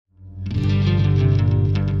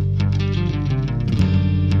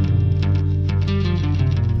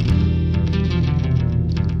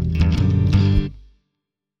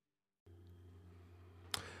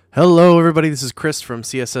Hello, everybody. This is Chris from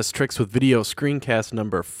CSS Tricks with Video Screencast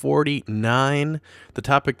number 49. The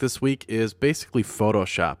topic this week is basically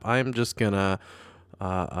Photoshop. I'm just going to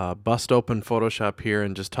bust open Photoshop here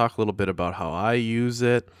and just talk a little bit about how I use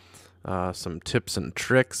it, some tips and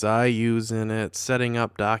tricks I use in it, setting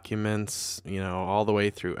up documents, all the way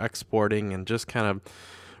through exporting, and just kind of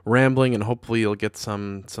rambling, and hopefully you'll get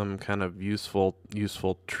some kind of useful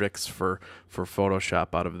tricks for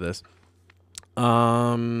Photoshop out of this.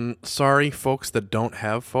 Sorry, folks that don't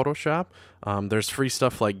have Photoshop. There's free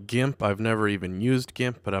stuff like GIMP. I've never even used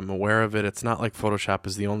GIMP, but I'm aware of it. It's not like Photoshop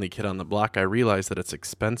is the only kid on the block. I realize that it's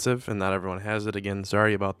expensive and not everyone has it. Again,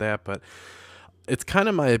 sorry about that, but it's kind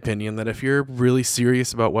of my opinion that if you're really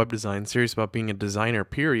serious about web design, serious about being a designer,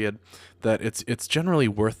 period, that it's generally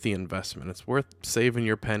worth the investment. It's worth saving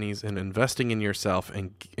your pennies and investing in yourself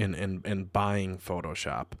and buying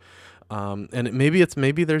Photoshop. And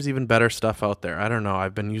maybe there's even better stuff out there. I don't know.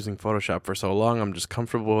 I've been using Photoshop for so long. I'm just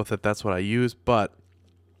comfortable with it. That's what I use. But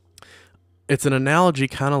it's an analogy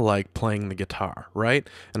kind of like playing the guitar, right?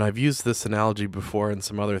 And I've used this analogy before in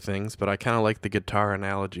some other things, but I kind of like the guitar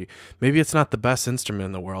analogy. Maybe it's not the best instrument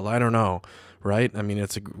in the world. I don't know, right? I mean,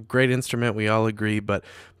 it's a great instrument. We all agree, but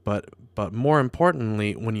more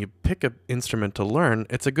importantly, when you pick an instrument to learn,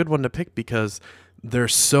 it's a good one to pick because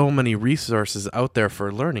there's so many resources out there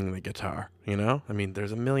for learning the guitar, I mean,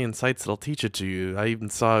 there's a million sites that'll teach it to you. I even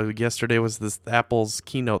saw yesterday was this Apple's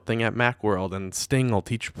keynote thing at Macworld, and Sting will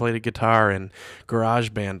teach you to play the guitar and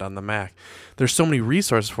GarageBand on the Mac. There's so many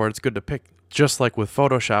resources for it. It's good to pick. Just like with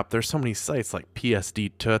Photoshop, there's so many sites like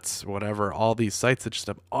PSD Tuts, whatever, all these sites that just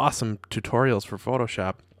have awesome tutorials for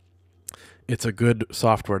Photoshop. It's a good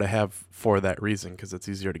software to have for that reason because it's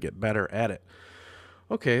easier to get better at it.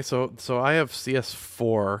 Okay, so I have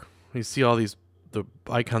CS4. You see all the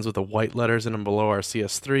icons with the white letters in them below are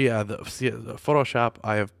CS3. The Photoshop,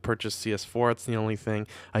 I have purchased CS4. It's the only thing.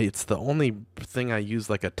 It's the only thing I use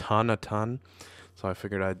like a ton. So I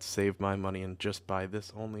figured I'd save my money and just buy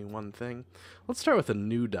this only one thing. Let's start with a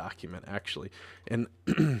new document, actually. And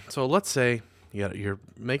so let's say you're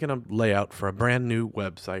making a layout for a brand new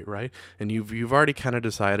website, right? And you've already kind of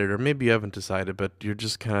decided, or maybe you haven't decided, but you're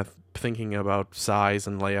just kind of thinking about size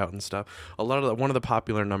and layout and stuff. One of the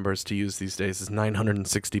popular numbers to use these days is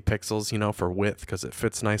 960 pixels, for width, because it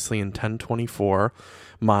fits nicely in 1024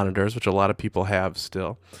 monitors, which a lot of people have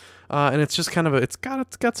still. And it's just kind of it's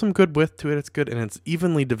got some good width to it. It's good, and it's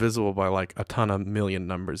evenly divisible by like a ton of million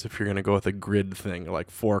numbers. If you're going to go with a grid thing, like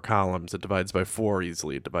 4 columns, it divides by 4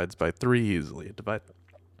 easily. It divides by 3 easily. It divides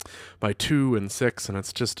by 2 and 6, and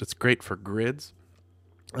it's great for grids.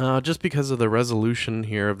 Just because of the resolution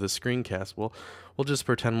here of the screencast, we'll just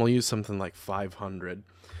pretend we'll use something like 500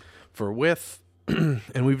 for width.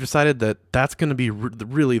 And we've decided that that's going to be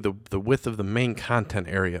really the width of the main content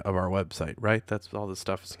area of our website, right? That's all the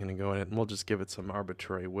stuff is going to go in it, and we'll just give it some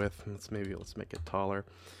arbitrary width. Let's make it taller.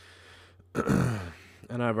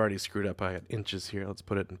 And I've already screwed up. I got inches here. Let's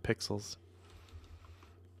put it in pixels.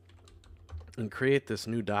 And create this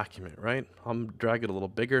new document, right? I'll drag it a little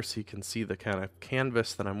bigger so you can see the kind of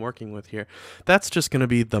canvas that I'm working with here. That's just going to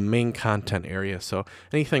be the main content area. So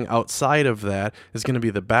anything outside of that is going to be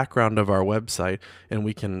the background of our website, and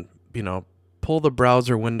we can, pull the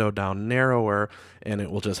browser window down narrower, and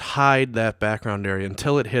it will just hide that background area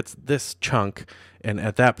until it hits this chunk, and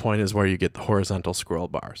at that point is where you get the horizontal scroll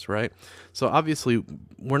bars, right? So obviously,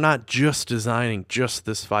 we're not just designing just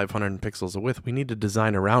this 500 pixels of width. We need to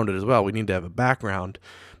design around it as well. We need to have a background,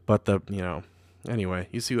 but anyway,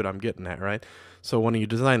 you see what I'm getting at, right? So when you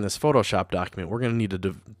design this Photoshop document, we're going to need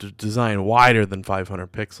to design wider than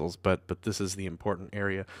 500 pixels, but this is the important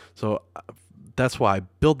area. So that's why I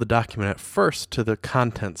build the document at first to the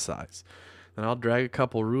content size. And I'll drag a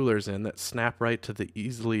couple rulers in that snap right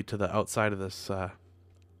easily to the outside of this to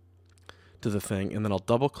the thing, and then I'll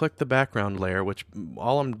double click the background layer, which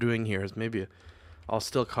all I'm doing here is I'll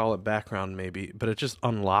still call it background maybe, but it just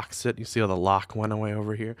unlocks it. You see how the lock went away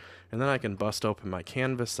over here? And then I can bust open my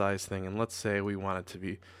canvas size thing, and let's say we want it to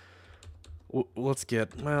be, let's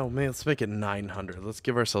make it 900. Let's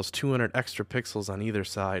give ourselves 200 extra pixels on either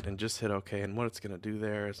side and just hit OK. And what it's going to do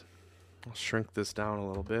there is, I'll shrink this down a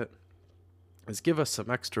little bit, is give us some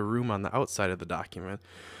extra room on the outside of the document,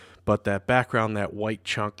 but that background, that white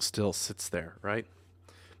chunk still sits there, right?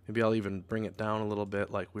 Maybe I'll even bring it down a little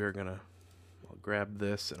bit, like I'll grab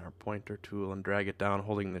this and our pointer tool and drag it down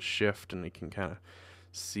holding the shift, and you can kind of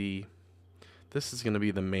see this is going to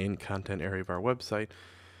be the main content area of our website,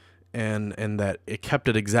 and that it kept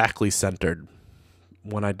it exactly centered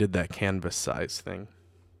when I did that canvas size thing.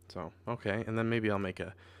 So, okay, and then maybe I'll make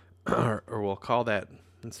or we'll call that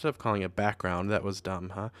Instead of calling it background, that was dumb,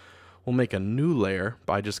 huh? We'll make a new layer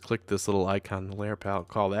by just click this little icon in the layer palette,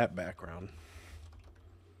 call that background.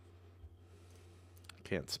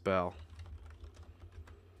 Can't spell.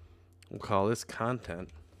 We'll call this content,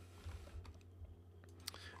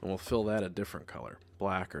 and we'll fill that a different color,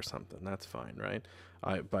 black or something. That's fine, right?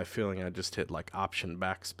 By feeling I just hit like Option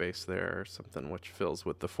backspace there or something, which fills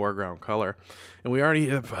with the foreground color. And we already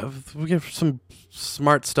have some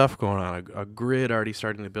smart stuff going on. A grid already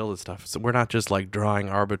starting to build and stuff. So we're not just like drawing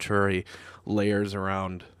arbitrary layers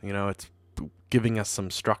around. You know, it's giving us some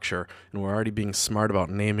structure, and we're already being smart about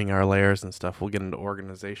naming our layers and stuff. We'll get into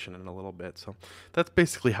organization in a little bit. So that's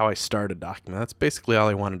basically how I start a document. That's basically all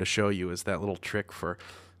I wanted to show you, is that little trick for,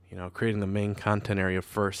 you know, creating the main content area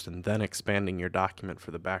first and then expanding your document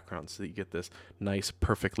for the background so that you get this nice,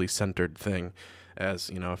 perfectly centered thing. As,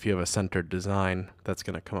 you know, if you have a centered design, that's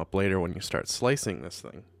going to come up later when you start slicing this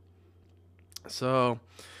thing. So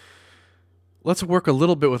let's work a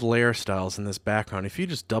little bit with layer styles in this background. If you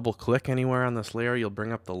just double click anywhere on this layer, you'll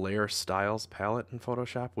bring up the layer styles palette in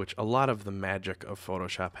Photoshop, which a lot of the magic of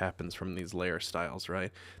Photoshop happens from these layer styles,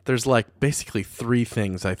 right? There's like basically 3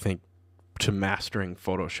 things, I think, to mastering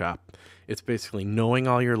Photoshop. It's basically knowing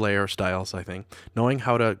all your layer styles, I think, knowing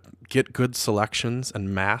how to get good selections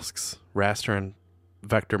and masks, raster and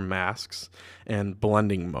vector masks, and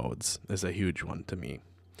blending modes is a huge one to me.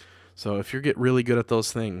 So if you get really good at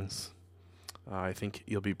those things, I think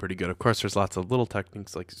you'll be pretty good. Of course, there's lots of little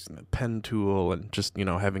techniques like using the pen tool and just, you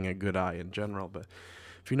know, having a good eye in general. But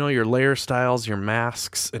if you know your layer styles, your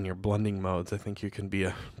masks, and your blending modes, I think you can be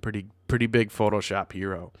a pretty big Photoshop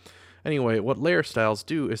hero. Anyway, what layer styles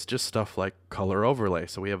do is just stuff like color overlay.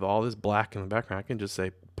 So we have all this black in the background. I can just say,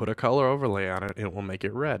 put a color overlay on it, and it will make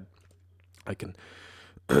it red. I can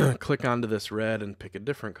click onto this red and pick a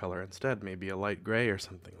different color instead, maybe a light gray or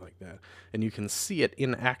something like that. And you can see it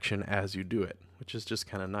in action as you do it, which is just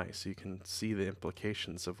kind of nice. You can see the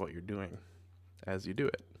implications of what you're doing as you do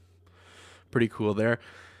it. Pretty cool there.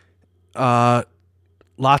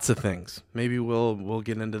 Lots of things. Maybe we'll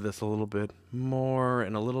get into this a little bit more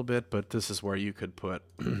in a little bit, but this is where you could put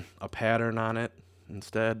a pattern on it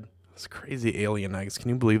instead. It's crazy alien eggs. Can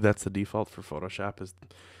you believe that's the default for Photoshop? Is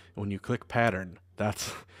when you click pattern,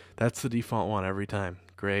 that's the default one every time.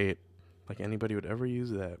 Great. Like anybody would ever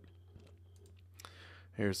use that.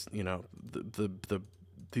 Here's, you know,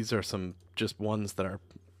 these are some just ones that are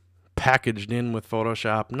packaged in with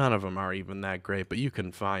Photoshop. None of them are even that great, but you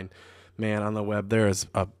can find, man, on the web there is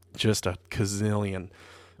just a gazillion,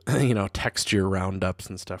 you know, texture roundups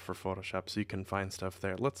and stuff for Photoshop, so you can find stuff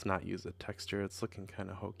there. Let's not use a texture. It's looking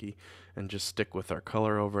kind of hokey, and just stick with our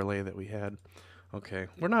color overlay that we had. Okay,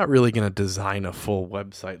 we're not really going to design a full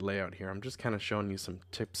website layout here. I'm just kind of showing you some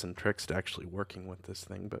tips and tricks to actually working with this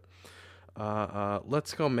thing. But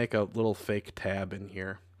let's go make a little fake tab in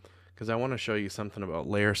here, because I want to show you something about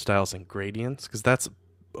layer styles and gradients, because that's,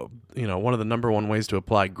 you know, one of the #1 ways to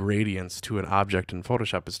apply gradients to an object in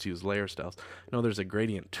Photoshop is to use layer styles. No, there's a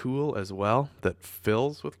gradient tool as well that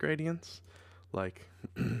fills with gradients. Like,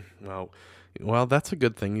 well, that's a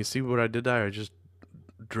good thing. You see what I did there? I just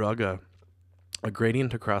drug a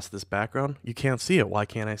gradient across this background. You can't see it. Why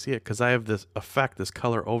can't I see it? Because I have this effect, this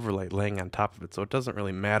color overlay laying on top of it. So it doesn't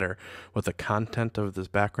really matter what the content of this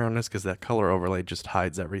background is, because that color overlay just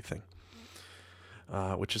hides everything,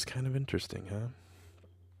 which is kind of interesting, huh?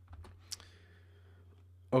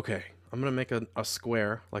 Okay, I'm going to make a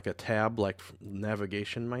square, like a tab, like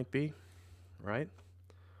navigation might be, right?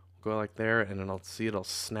 Go like there, and then it'll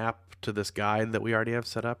snap to this guide that we already have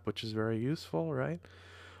set up, which is very useful, right?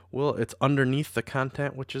 Well, it's underneath the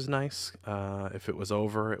content, which is nice. If it was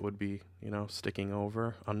over, it would be, you know, sticking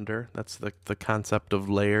over, under. That's the concept of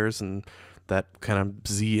layers and that kind of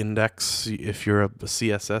Z index, if you're a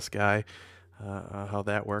CSS guy, how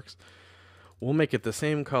that works. We'll make it the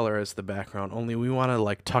same color as the background, only we want to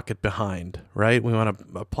like tuck it behind, right? We want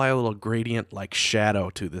to apply a little gradient like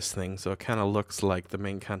shadow to this thing, so it kind of looks like the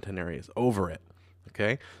main content area is over it.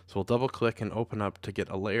 Okay, so we'll double click and open up to get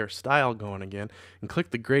a layer style going again, and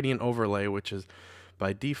click the gradient overlay, which is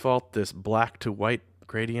by default this black to white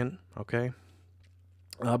gradient. Okay,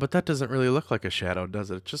 but that doesn't really look like a shadow,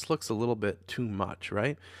 does it? It just looks a little bit too much,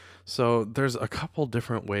 right? So there's a couple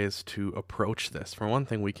different ways to approach this. For one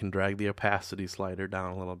thing, we can drag the opacity slider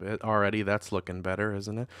down a little bit. Already that's looking better,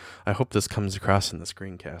 isn't it? I hope this comes across in the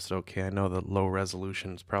screencast. Okay, I know that low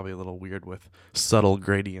resolution is probably a little weird with subtle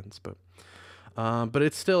gradients, but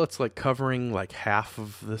it's like covering like half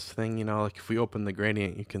of this thing, you know. Like if we open the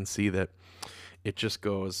gradient, you can see that it just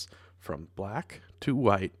goes from black to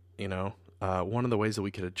white, you know, one of the ways that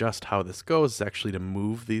we could adjust how this goes is actually to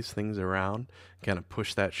move these things around, kind of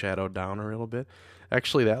push that shadow down a little bit.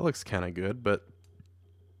 Actually, that looks kind of good, but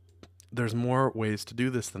there's more ways to do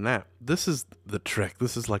this than that. This is the trick.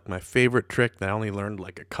 This is like my favorite trick that I only learned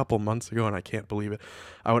like a couple months ago, and I can't believe it.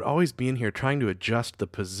 I would always be in here trying to adjust the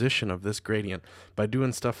position of this gradient by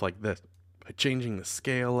doing stuff like this, by changing the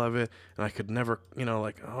scale of it, and I could never,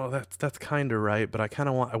 like, oh, that's kind of right, but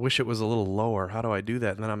I wish it was a little lower. How do I do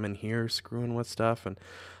that? And then I'm in here screwing with stuff, and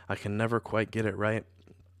I can never quite get it right.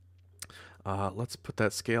 Let's put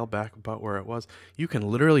that scale back about where it was. You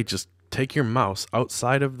can literally just take your mouse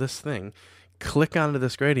outside of this thing, click onto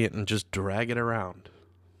this gradient, and just drag it around.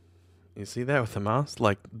 You see that with the mouse?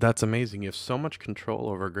 Like, that's amazing. You have so much control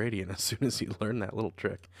over a gradient as soon as you learn that little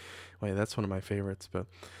trick. Wait, that's one of my favorites. But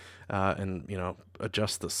and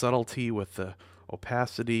adjust the subtlety with the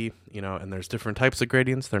opacity, and there's different types of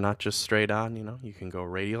gradients. They're not just straight on. You can go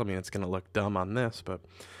radial. I mean, it's going to look dumb on this, but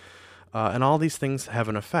and all these things have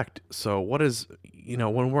an effect. So what is,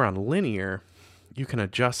 when we're on linear, you can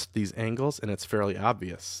adjust these angles, and it's fairly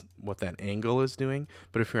obvious what that angle is doing.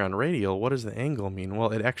 But if you're on radial, what does the angle mean?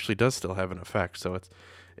 Well, it actually does still have an effect. So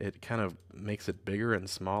it kind of makes it bigger and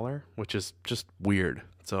smaller, which is just weird.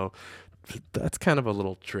 So that's kind of a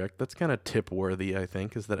little trick. That's kind of tip worthy, I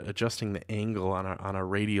think, is that adjusting the angle on a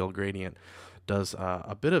radial gradient does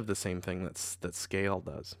a bit of the same thing that scale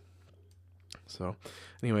does. So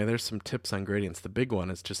anyway, there's some tips on gradients. The big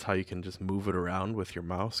one is just how you can just move it around with your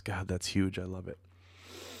mouse. God, that's huge. I love it.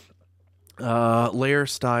 Layer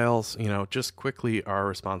styles, just quickly are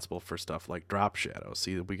responsible for stuff like drop shadows.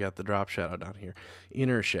 See, we got the drop shadow down here.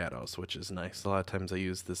 Inner shadows, which is nice. A lot of times I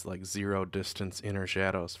use this like zero distance inner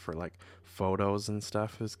shadows for like photos and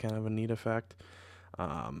stuff, is kind of a neat effect.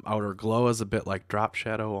 Outer glow is a bit like drop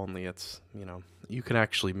shadow, only it's, you can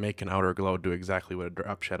actually make an outer glow do exactly what a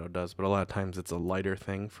drop shadow does, but a lot of times it's a lighter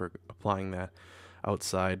thing for applying that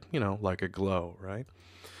outside, like a glow, right?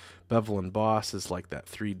 Bevel and boss is like that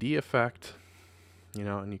 3D effect,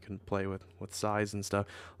 and you can play with size and stuff.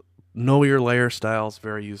 Know your layer styles,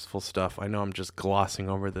 very useful stuff. I know I'm just glossing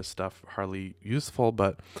over this stuff, hardly useful,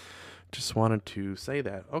 but just wanted to say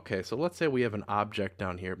that. Okay, so let's say we have an object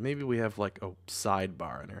down here. Maybe we have like a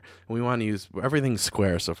sidebar in there, and we want to use everything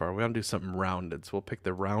square so far. We want to do something rounded, so we'll pick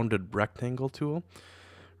the rounded rectangle tool,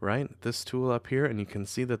 right? This tool up here, and you can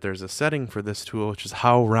see that there's a setting for this tool, which is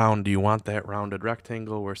how round do you want that rounded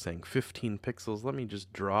rectangle. We're saying 15 pixels. Let me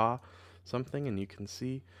just draw something, and you can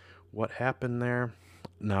see what happened there.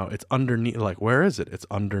 Now it's underneath, like, where is it? It's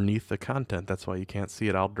underneath the content. That's why you can't see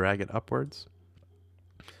it. I'll drag it upwards,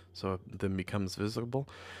 so it then becomes visible.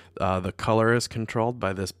 The color is controlled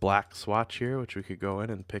by this black swatch here, which we could go in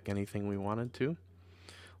and pick anything we wanted to.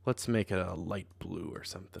 Let's make it a light blue or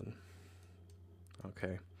something.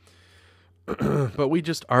 Okay. But we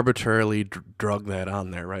just arbitrarily drug that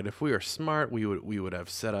on there, right? If we were smart, we would have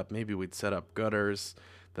set up, maybe we'd set up gutters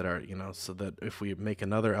that are, so that if we make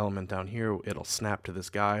another element down here, it'll snap to this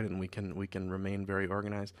guide, and we can remain very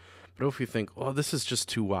organized. But if you think, oh, this is just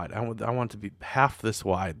too wide, I want it to be half this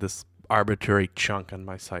wide, this arbitrary chunk on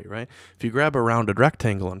my site, right? If you grab a rounded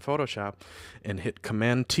rectangle in Photoshop and hit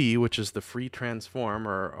Command T, which is the free transform,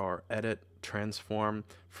 or edit, transform,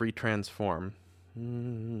 free transform,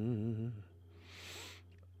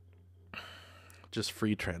 just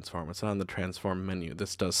free transform. It's not on the transform menu.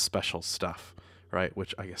 This does special stuff, right?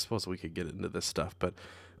 Which I suppose we could get into this stuff, but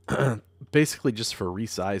basically just for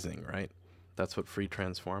resizing, right? That's what free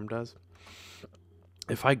transform does.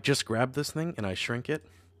 If I just grab this thing and I shrink it,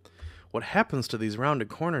 what happens to these rounded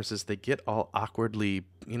corners is they get all awkwardly,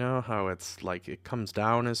 how it's like it comes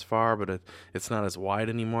down as far, but it's not as wide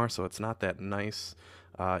anymore, so it's not that nice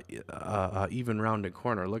even rounded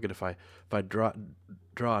corner. Look at if I draw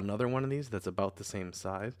another one of these that's about the same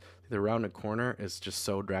size, the rounded corner is just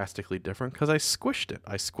so drastically different because I squished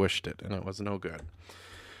it and it was no good.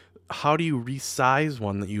 How do you resize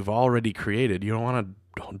one that you've already created? You don't want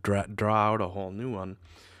to draw out a whole new one.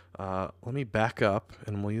 Let me back up,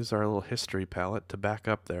 and we'll use our little history palette to back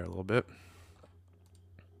up there a little bit.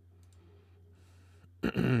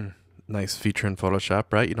 Nice feature in Photoshop,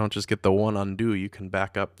 right? You don't just get the one undo, you can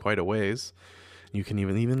back up quite a ways. You can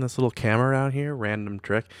even this little camera out here, random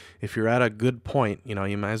trick. If you're at a good point, you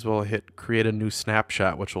might as well hit create a new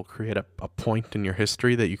snapshot, which will create a point in your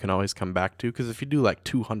history that you can always come back to. Because if you do like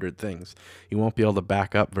 200 things, you won't be able to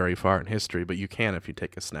back up very far in history, but you can if you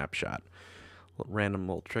take a snapshot. random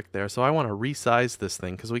little trick there. So I want to resize this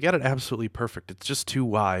thing because we got it absolutely perfect. It's just too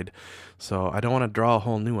wide. So I don't want to draw a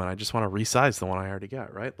whole new one. I just want to resize the one I already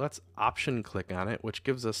got, right? Let's option click on it, which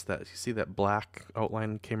gives us that, you see that black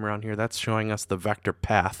outline came around here? That's showing us the vector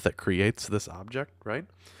path that creates this object, right?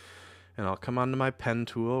 And I'll come onto my pen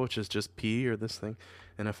tool, which is just P or this thing.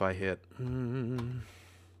 And if I hit,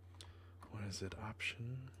 what is it,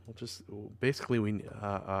 option? We'll just, basically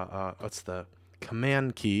what's the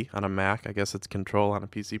command key on a Mac? I guess it's control on a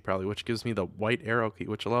PC probably, which gives me the white arrow key,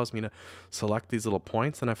 which allows me to select these little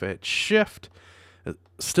points. And if I hit shift,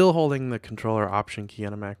 still holding the controller option key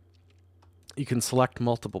on a Mac, you can select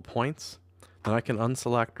multiple points. Then I can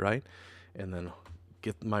unselect, right? And then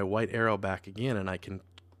get my white arrow back again, and I can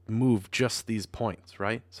move just these points,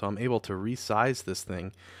 right? So I'm able to resize this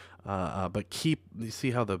thing, but keep, you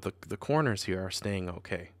see how the corners here are staying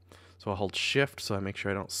okay. So I'll hold shift so I make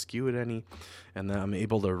sure I don't skew it any, and then I'm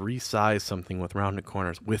able to resize something with rounded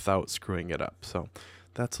corners without screwing it up. So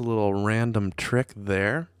that's a little random trick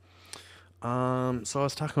there. So I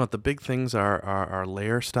was talking about the big things are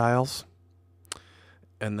layer styles.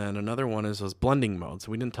 And then another one is those blending modes.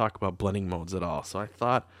 We didn't talk about blending modes at all. So I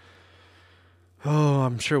thought,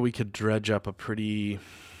 I'm sure we could dredge up a pretty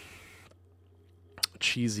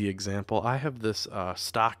cheesy example. I have this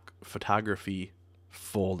stock photography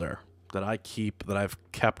folder that I keep, that I've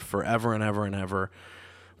kept forever and ever and ever,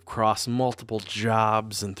 across multiple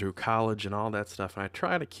jobs and through college and all that stuff. And I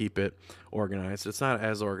try to keep it organized. It's not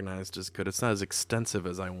as organized as good. It's not as extensive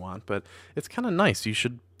as I want, but it's kind of nice.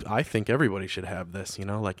 I think everybody should have this,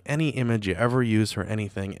 like any image you ever use for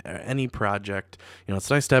anything, any project, it's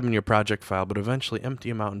nice to have in your project file, but eventually empty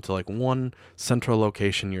them out into like one central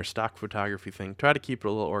location, your stock photography thing. Try to keep it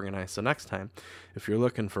a little organized. So next time, if you're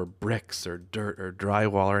looking for bricks or dirt or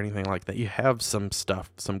drywall or anything like that, you have some stuff,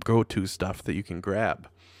 some go-to stuff that you can grab.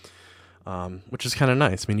 Which is kind of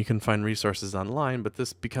nice. I mean, you can find resources online, but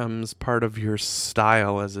this becomes part of your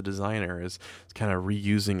style as a designer, is kind of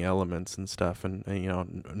reusing elements and stuff, and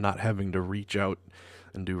not having to reach out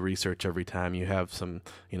and do research every time you have some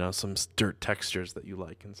dirt textures that you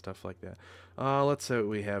like and stuff like that. Let's see what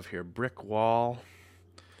we have here. Brick wall.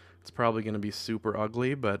 It's probably going to be super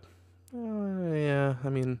ugly, but yeah, I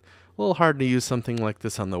mean, a little hard to use something like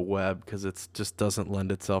this on the web because it just doesn't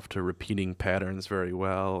lend itself to repeating patterns very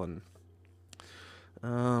well. And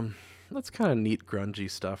that's kind of neat, grungy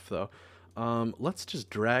stuff, though. Let's just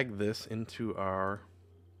drag this into our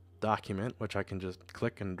document, which I can just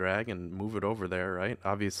click and drag and move it over there, right?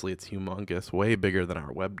 Obviously, it's humongous, way bigger than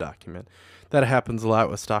our web document. That happens a lot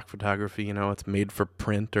with stock photography. It's made for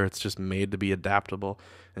print, or it's just made to be adaptable,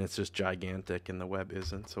 and it's just gigantic, and the web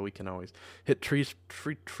isn't. So we can always hit tree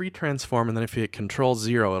transform, and then if you hit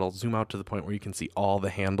Control-0, it'll zoom out to the point where you can see all the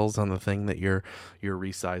handles on the thing that you're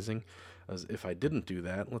resizing. As if I didn't do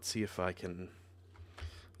that, let's see if I can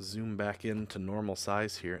zoom back into normal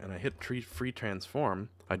size here, and I hit free transform.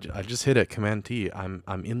 I just hit it, Command T. I'm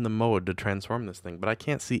in the mode to transform this thing, but I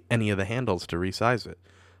can't see any of the handles to resize it.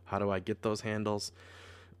 How do I get those handles?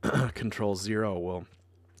 Control-0 will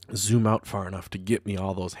zoom out far enough to get me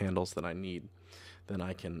all those handles that I need. Then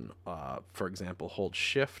I can, for example, hold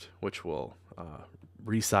Shift, which will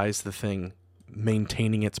resize the thing,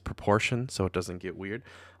 maintaining its proportion so it doesn't get weird.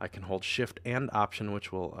 I can hold Shift and Option,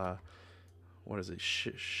 which will what is it?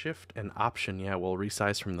 Shift and Option, will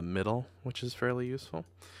resize from the middle, which is fairly useful.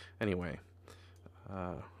 Anyway,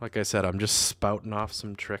 like I said, I'm just spouting off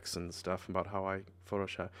some tricks and stuff about how I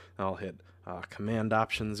Photoshop. I'll hit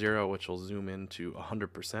Command-Option-0, which will zoom into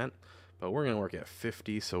 100%, but we're going to work at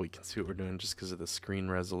 50 so we can see what we're doing, just because of the screen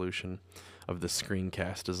resolution of the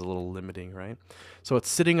screencast is a little limiting, right? So it's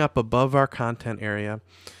sitting up above our content area,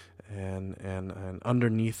 and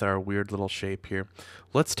underneath our weird little shape here.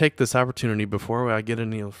 Let's take this opportunity before I get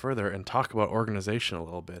any further and talk about organization a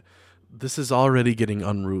little bit. This is already getting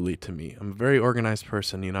unruly to me. I'm a very organized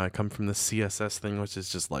person. I come from the CSS thing, which is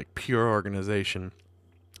just like pure organization.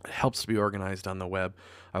 It helps to be organized on the web.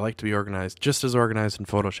 I like to be organized, just as organized in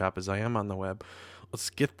Photoshop as I am on the web. Let's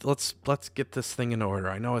get this thing in order.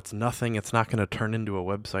 I know it's nothing. It's not going to turn into a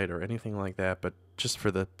website or anything like that, but just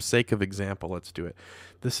for the sake of example, let's do it.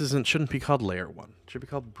 This shouldn't be called layer 1. It should be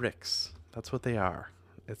called bricks. That's what they are.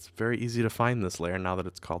 It's very easy to find this layer now that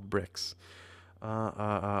it's called bricks.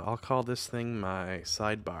 I'll call this thing my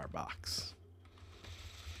sidebar box.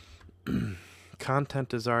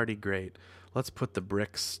 Content is already great. Let's put the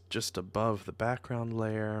bricks just above the background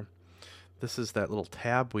layer. This is that little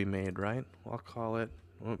tab we made, right? I'll call it.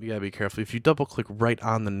 Well, you gotta be careful. If you double click right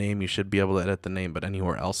on the name, you should be able to edit the name, but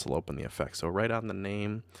anywhere else will open the effect. So right on the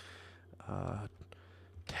name,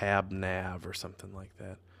 tab nav or something like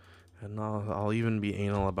that. And I'll even be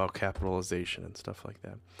anal about capitalization and stuff like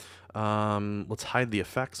that. Let's hide the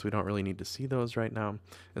effects. We don't really need to see those right now.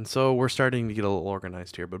 And so we're starting to get a little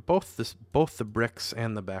organized here. But both the bricks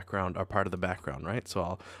and the background are part of the background, right?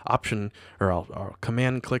 So I'll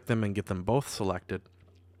command click them and get them both selected,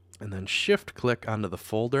 and then shift click onto the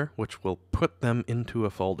folder, which will put them into a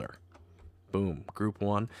folder. Boom, group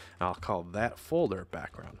one. And I'll call that folder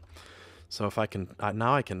background. So if I can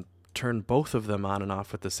now I can turn both of them on and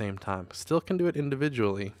off at the same time. Still can do it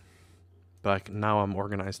individually, but now I'm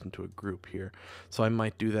organized into a group here. So I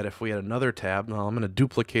might do that if we had another tab. Now I'm going to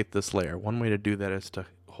duplicate this layer. One way to do that is to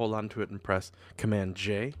hold on to it and press Command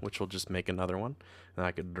J, which will just make another one. And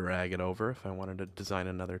I could drag it over if I wanted to design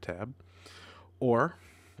another tab. Or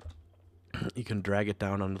you can drag it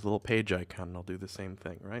down on the little page icon and I'll do the same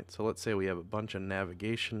thing, right? So let's say we have a bunch of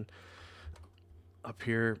navigation up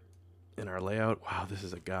here in our layout. Wow, this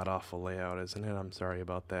is a god-awful layout, isn't it? I'm sorry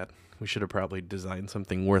about that. We should have probably designed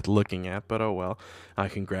something worth looking at, but oh well. I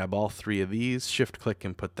can grab all three of these, shift-click,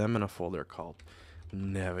 and put them in a folder called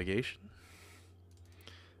Navigation.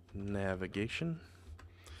 Navigation.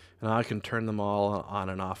 And I can turn them all on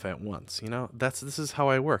and off at once. You know, this is how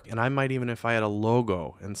I work. And I might even, if I had a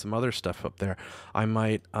logo and some other stuff up there, I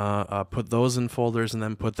might put those in folders and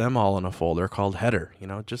then put them all in a folder called Header. You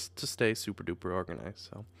know, just to stay super duper organized.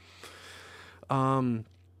 So.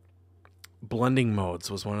 Blending modes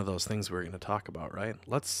was one of those things we were going to talk about, right?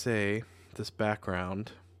 Let's say this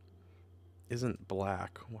background isn't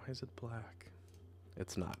black. Why is it black?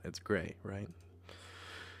 It's not. It's gray, right?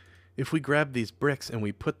 If we grab these bricks and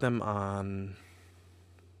we put them on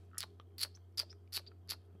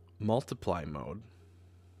multiply mode,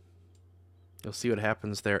 you'll see what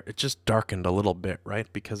happens there. It just darkened a little bit, right?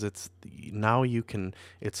 Because it's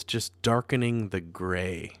just darkening the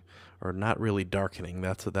gray. Or not really darkening.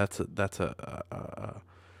 That's a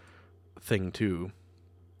thing too.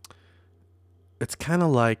 It's kind of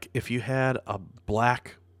like if you had a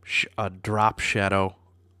black drop shadow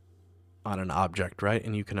on an object, right?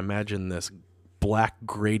 And you can imagine this black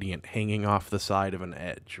gradient hanging off the side of an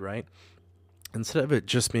edge, right? Instead of it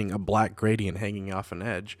just being a black gradient hanging off an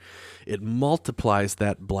edge, it multiplies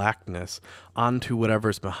that blackness onto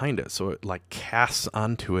whatever's behind it. So it like casts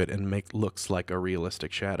onto it and looks like a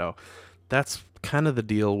realistic shadow. That's kind of the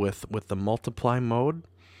deal with the multiply mode.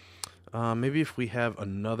 Maybe if we have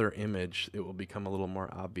another image, it will become a little more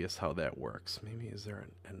obvious how that works. Maybe is there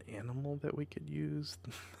an animal that we could use?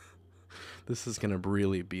 This is going to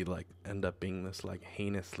really be like, end up being this like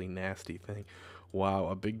heinously nasty thing. Wow,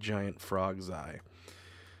 a big giant frog's eye.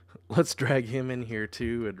 Let's drag him in here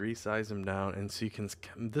too and resize him down, and so you can.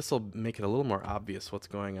 This will make it a little more obvious what's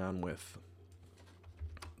going on with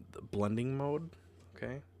the blending mode.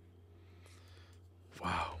 Okay.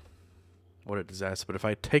 Wow, what a disaster! But if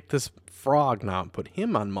I take this frog now and put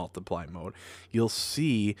him on multiply mode, you'll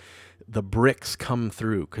see the bricks come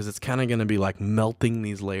through because it's kind of going to be like melting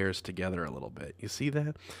these layers together a little bit. You see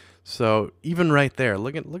that? So even right there,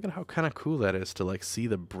 look at how kind of cool that is to like see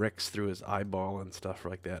the bricks through his eyeball and stuff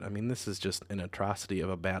like that. I mean, this is just an atrocity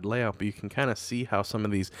of a bad layout, but you can kind of see how some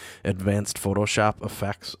of these advanced Photoshop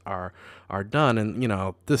effects are done. And you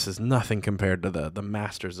know, this is nothing compared to the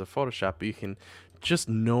masters of Photoshop, but you can just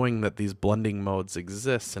knowing that these blending modes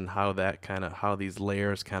exist and how these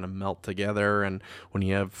layers kind of melt together, and when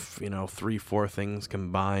you have, you know, 3-4 things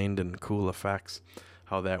combined and cool effects,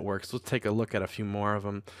 how that works. Let's take a look at a few more of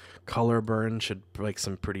them. Color burn should like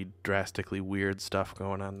some pretty drastically weird stuff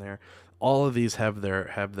going on there. All of these have their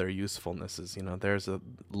usefulnesses. You know, there's a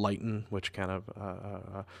lighten, which kind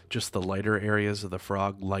of just the lighter areas of the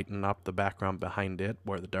frog lighten up the background behind it,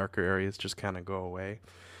 where the darker areas just kind of go away.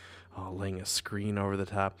 Laying a screen over the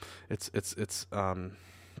top. It's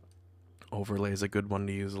overlay is a good one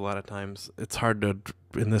to use a lot of times. It's hard to,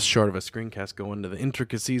 in this short of a screencast, go into the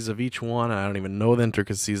intricacies of each one. I don't even know the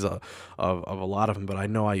intricacies of a lot of them, but I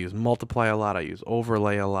know I use multiply a lot. I use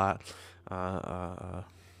overlay a lot.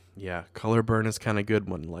 Yeah, color burn is kind of good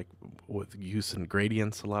one, like with use in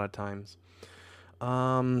gradients a lot of times.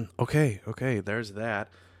 Okay, there's that.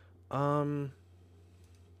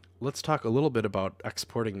 Let's talk a little bit about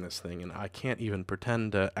exporting this thing, and I can't even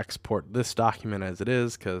pretend to export this document as it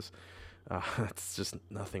is because it's just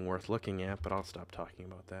nothing worth looking at, but I'll stop talking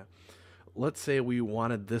about that. Let's say we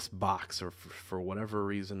wanted this box, or for whatever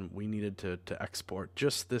reason we needed to export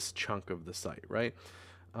just this chunk of the site, right?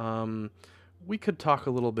 We could talk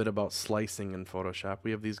a little bit about slicing in Photoshop.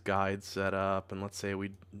 We have these guides set up, and let's say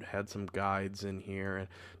we had some guides in here, and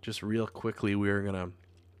just real quickly we were going to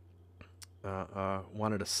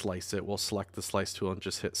wanted to slice it, we'll select the slice tool and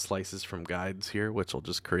just hit slices from guides here, which will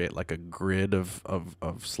just create like a grid of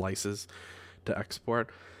slices to export.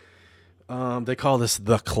 They call this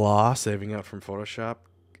the claw, saving out from Photoshop.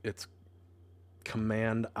 It's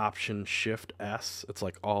Command Option Shift S. It's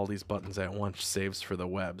like all these buttons at once saves for the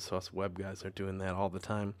web. So us web guys are doing that all the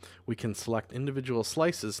time. We can select individual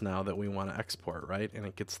slices now that we want to export, right? And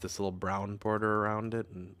it gets this little brown border around it.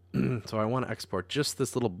 And so I want to export just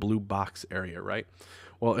this little blue box area, right?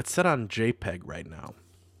 Well, it's set on JPEG right now.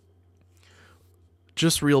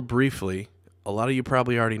 Just real briefly, a lot of you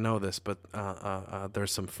probably already know this, but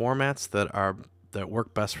there's some formats that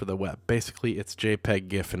work best for the web. Basically, it's JPEG,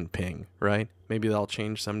 GIF, and PNG, right? Maybe that'll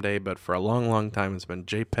change someday, but for a long, long time, it's been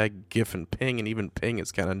JPEG, GIF, and PNG, and even PNG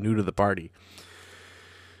is kind of new to the party.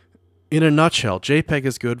 In a nutshell, JPEG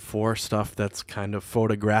is good for stuff that's kind of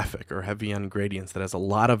photographic or heavy on gradients that has a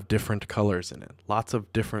lot of different colors in it. Lots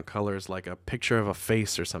of different colors, like a picture of a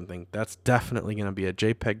face or something. That's definitely going to be a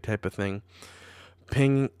JPEG type of thing.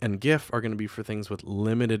 PNG and GIF are going to be for things with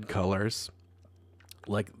limited colors.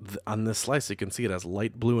 Like on this slice, you can see it has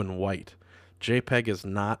light blue and white. JPEG is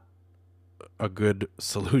not a good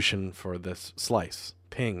solution for this slice.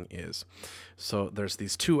 PNG is. So there's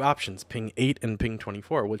these two options, PNG 8 and PNG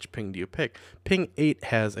 24. Which PNG do you pick? PNG 8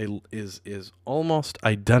 is almost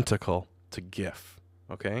identical to GIF,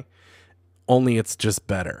 okay? Only it's just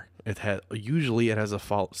better. Usually it has a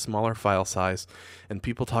smaller file size, and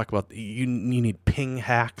people talk about you need PNG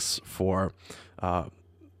hacks for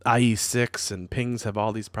IE6, and PNGs have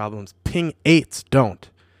all these problems. PNG 8s don't.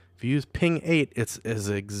 If you use PNG 8, it's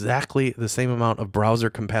exactly the same amount of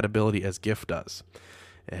browser compatibility as GIF does.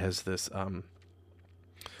 It has this,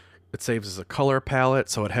 it saves as a color palette,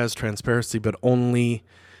 so it has transparency, but only,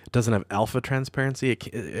 it doesn't have alpha transparency.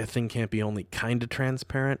 A thing can't be only kind of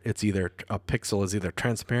transparent. It's either, a pixel is either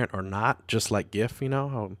transparent or not, just like GIF, you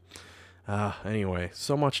know? Anyway,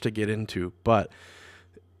 so much to get into, but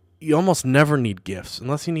you almost never need GIFs.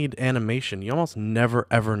 Unless you need animation, you almost never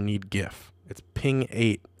ever need GIF. It's PNG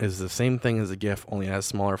 8 is the same thing as a GIF, only it has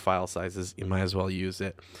smaller file sizes. You might as well use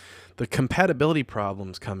it. The compatibility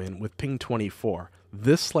problems come in with PNG 24.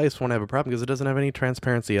 This slice won't have a problem because it doesn't have any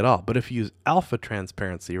transparency at all. But if you use alpha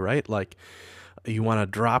transparency, right, like you want a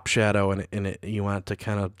drop shadow and you want it to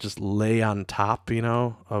kind of just lay on top, you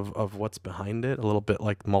know, of what's behind it, a little bit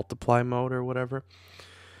like multiply mode or whatever.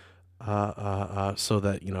 So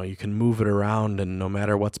that, you know, you can move it around and no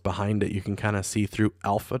matter what's behind it, you can kind of see through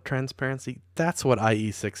alpha transparency. That's what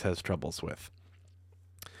IE6 has troubles with.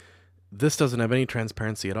 This doesn't have any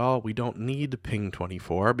transparency at all. We don't need PNG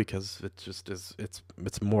 24 because it just is, it's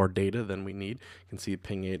more data than we need. You can see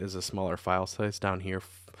PNG 8 is a smaller file size down here,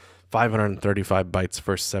 535 bytes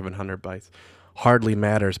versus 700 bytes. Hardly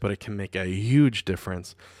matters, but it can make a huge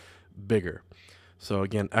difference bigger. So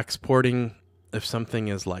again, exporting, if something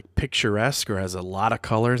is like picturesque or has a lot of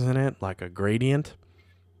colors in it, like a gradient,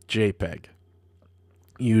 JPEG,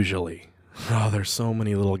 usually. Oh, there's so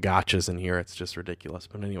many little gotchas in here, it's just ridiculous.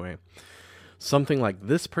 But anyway, something like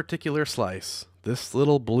this particular slice, this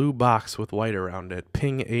little blue box with white around it,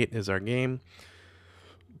 PNG 8 is our game.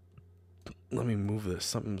 Let me move this,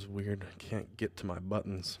 something's weird, I can't get to my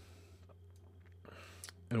buttons.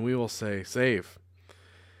 And we will say save.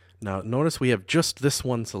 Now notice we have just this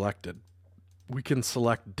one selected. We can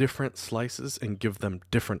select different slices and give them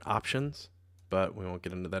different options, but we won't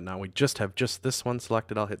get into that now. We just have just this one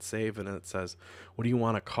selected. I'll hit save, and it says, what do you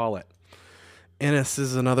want to call it? And this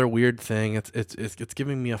is another weird thing. It's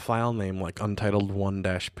giving me a file name like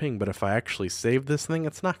untitled1-png, but if I actually save this thing,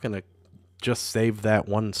 it's not going to just save that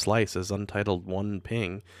one slice as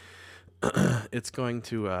untitled1-png. It's going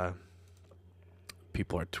to,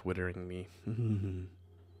 people are twittering me.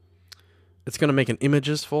 It's going to make an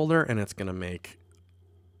images folder, and it's going to make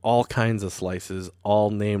all kinds of slices, all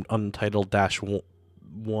named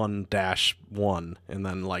untitled-1-1, and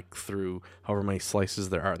then like through however many slices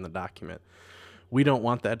there are in the document. We don't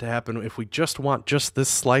want that to happen. If we just want just this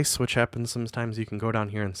slice, which happens sometimes, you can go down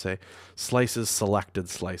here and say slices, selected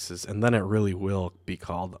slices, and then it really will be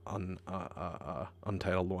called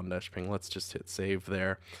untitled1-png. Let's just hit save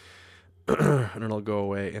there. And it'll go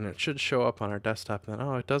away, and it should show up on our desktop. And then,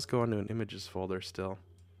 oh, it does go into an images folder still.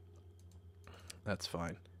 That's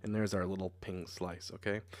fine. And there's our little PNG slice,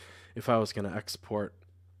 okay? If I was going to export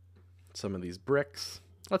some of these bricks,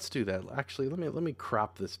 let's do that. Actually, let me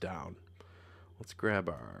crop this down. Let's grab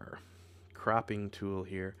our cropping tool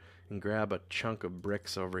here and grab a chunk of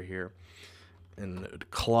bricks over here and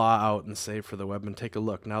claw out and save for the web and take a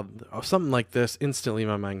look. Now, something like this, instantly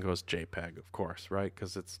my mind goes JPEG, of course, right?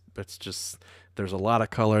 Because it's just, there's a lot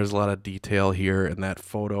of colors, a lot of detail here in that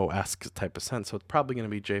photo-esque type of sense. So it's probably going to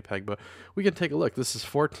be JPEG, but we can take a look. This is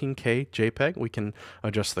 14K JPEG. We can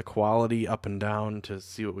adjust the quality up and down to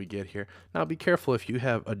see what we get here. Now, be careful if you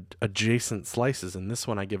have adjacent slices, and this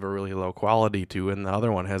one I give a really low quality to, and the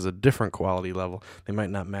other one has a different quality level. They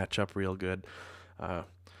might not match up real good.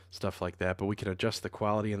 Stuff like that, but we can adjust the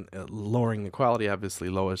quality, and lowering the quality obviously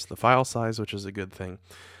lowers the file size, which is a good thing.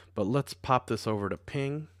 But let's pop this over to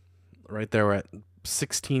ping. Right there we're at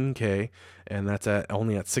 16K, and that's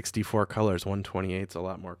only at 64 colors. 128 is a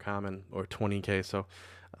lot more common, or 20K. So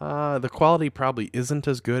the quality probably isn't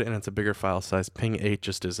as good, and it's a bigger file size. Ping 8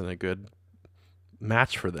 just isn't a good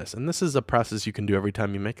match for this. And this is a process you can do every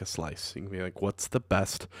time you make a slice. You can be like, what's the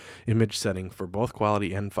best image setting for both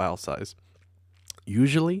quality and file size?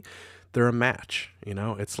 Usually they're a match.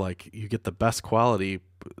 It's like you get the best quality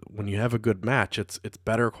when you have a good match. It's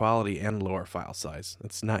better quality and lower file size.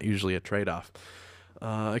 It's not usually a trade-off,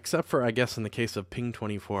 except for, I guess, in the case of Ping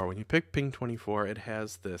 24. When you pick Ping 24, it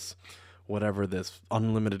has this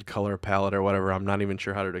unlimited color palette or whatever. I'm not even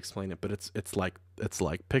sure how to explain it, but it's like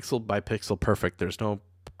pixel by pixel perfect. There's no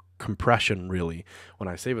compression really when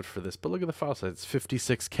I save it for this, but look at the file size. It's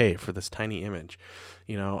 56K for this tiny image.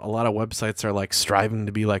 A lot of websites are like striving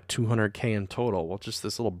to be like 200K in total. Well, just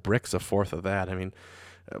this little brick's a fourth of that. I mean,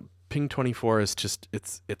 Ping 24 is just,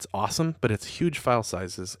 it's awesome, but it's huge file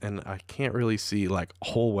sizes, and I can't really see like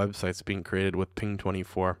whole websites being created with Ping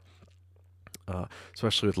 24,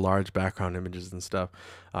 especially with large background images and stuff,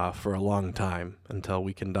 for a long time, until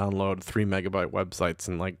we can download 3 megabyte websites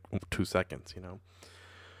in like 2 seconds.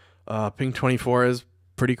 Ping 24 is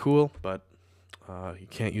pretty cool, but you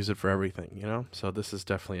can't use it for everything, So this is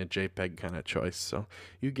definitely a JPEG kind of choice. So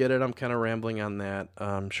you get it. I'm kind of rambling on that.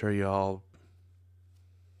 I'm sure you all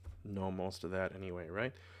know most of that anyway,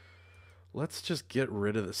 right? Let's just get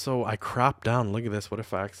rid of this. So I cropped down. Look at this. What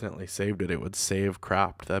if I accidentally saved it? It would save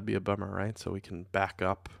cropped. That'd be a bummer, right? So we can back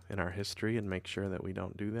up in our history and make sure that we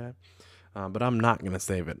don't do that. But I'm not going to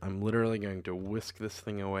save it. I'm literally going to whisk this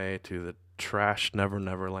thing away to the trash never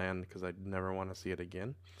land, because I never want to see it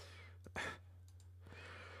again.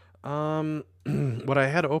 What I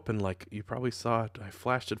had open, like you probably saw it, I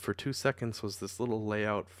flashed it for 2 seconds, was this little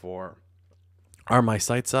layout for Are My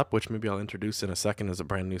Sites Up, which maybe I'll introduce in a second as a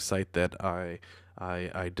brand new site that I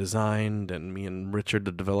designed, and me and Richard,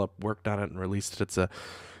 the developer, worked on it and released it. It's a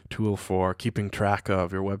tool for keeping track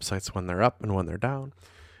of your websites when they're up and when they're down.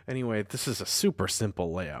 Anyway, this is a super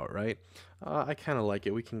simple layout, right? I kind of like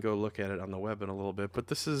it. We can go look at it on the web in a little bit, but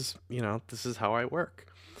this is how I work.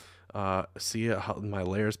 See how my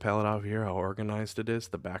layers palette out here, how organized it is.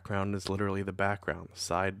 The background is literally the background. The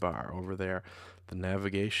sidebar over there, the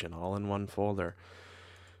navigation, all in one folder.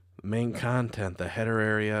 Main content, the header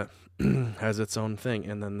area has its own thing.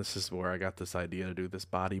 And then this is where I got this idea to do this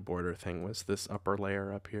body border thing, was this upper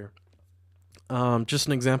layer up here. Just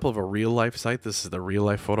an example of a real life site. This is the real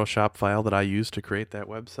life Photoshop file that I used to create that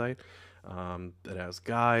website. It has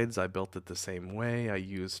guides. I built it the same way. I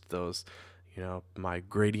used those, my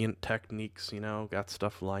gradient techniques, got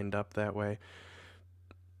stuff lined up that way.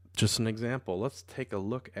 Just an example. Let's take a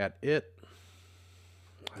look at it.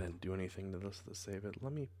 I didn't do anything to this to save it.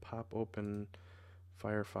 Let me pop open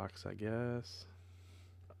Firefox, I guess.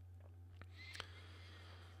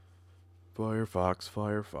 Firefox,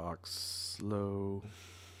 slow.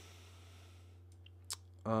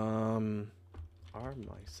 Are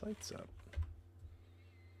my sites up?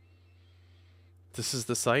 This is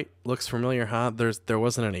the site. Looks familiar, huh? There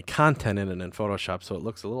wasn't any content in it in Photoshop, so it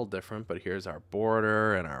looks a little different, but here's our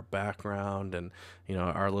border and our background and,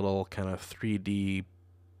 our little kind of 3D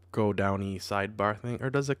go downy sidebar thing. Or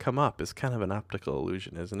does it come up? It's kind of an optical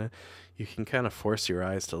illusion, isn't it? You can kind of force your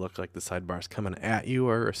eyes to look like the sidebar's coming at you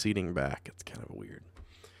or receding back. It's kind of weird.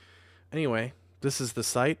 Anyway, this is the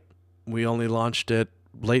site. We only launched it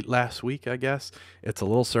late last week, I guess. It's a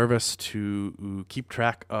little service to keep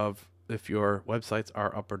track of if your websites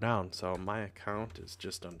are up or down. So my account is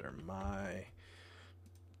just under my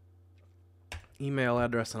email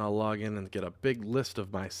address, and I'll log in and get a big list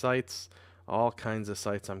of my sites, all kinds of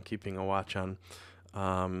sites I'm keeping a watch on.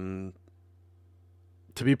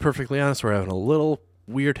 To be perfectly honest, we're having a little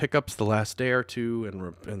weird hiccups the last day or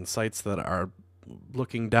two, and sites that are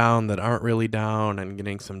looking down that aren't really down and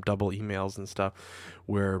getting some double emails and stuff.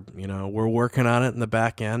 We're working on it in the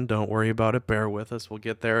back end. Don't worry about it. Bear with us. We'll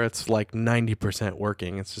get there. It's like 90%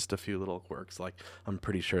 working. It's just a few little quirks. Like, I'm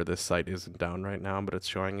pretty sure this site isn't down right now, but it's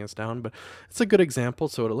showing us down. But it's a good example.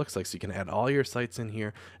 So what it looks like, so you can add all your sites in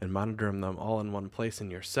here and monitor them all in one place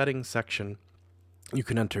in your settings section. You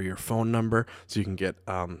can enter your phone number so you can get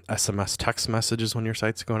SMS text messages when your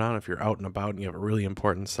site's going on. If you're out and about and you have a really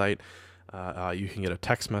important site, you can get a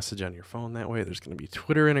text message on your phone that way. There's going to be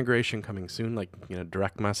Twitter integration coming soon, like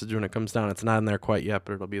direct message when it comes down. It's not in there quite yet,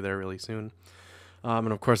 but it'll be there really soon.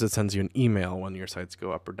 And of course, it sends you an email when your sites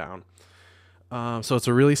go up or down. So it's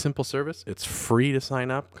a really simple service. It's free to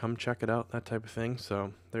sign up. Come check it out, that type of thing.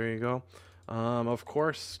 So there you go. Of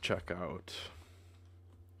course, check out.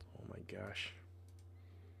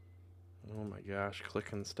 Oh my gosh,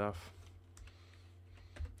 clicking stuff.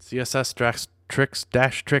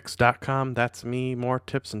 CSS-tricks.com. That's me. More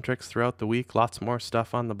tips and tricks throughout the week. Lots more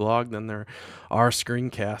stuff on the blog than there are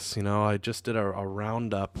screencasts. I just did a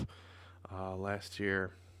roundup last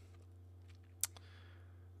year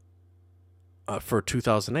for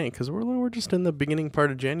 2008 because we're just in the beginning part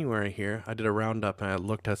of January here. I did a roundup and I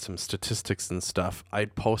looked at some statistics and stuff.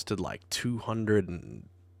 I'd posted like 200 and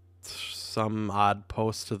some odd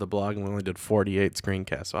posts to the blog and we only did 48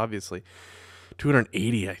 screencasts. So obviously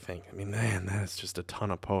 280, I think. I mean, man, that is just a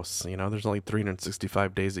ton of posts. There's only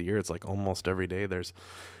 365 days a year. It's like almost every day there's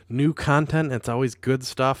new content. It's always good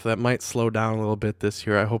stuff. That might slow down a little bit this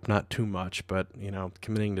year. I hope not too much, but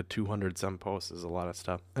committing to 200 some posts is a lot of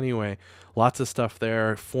stuff. Anyway, lots of stuff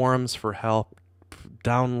there. Forums for help,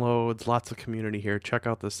 downloads, lots of community here. Check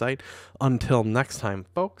out the site. Until next time,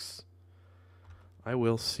 folks, I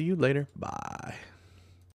will see you later. Bye.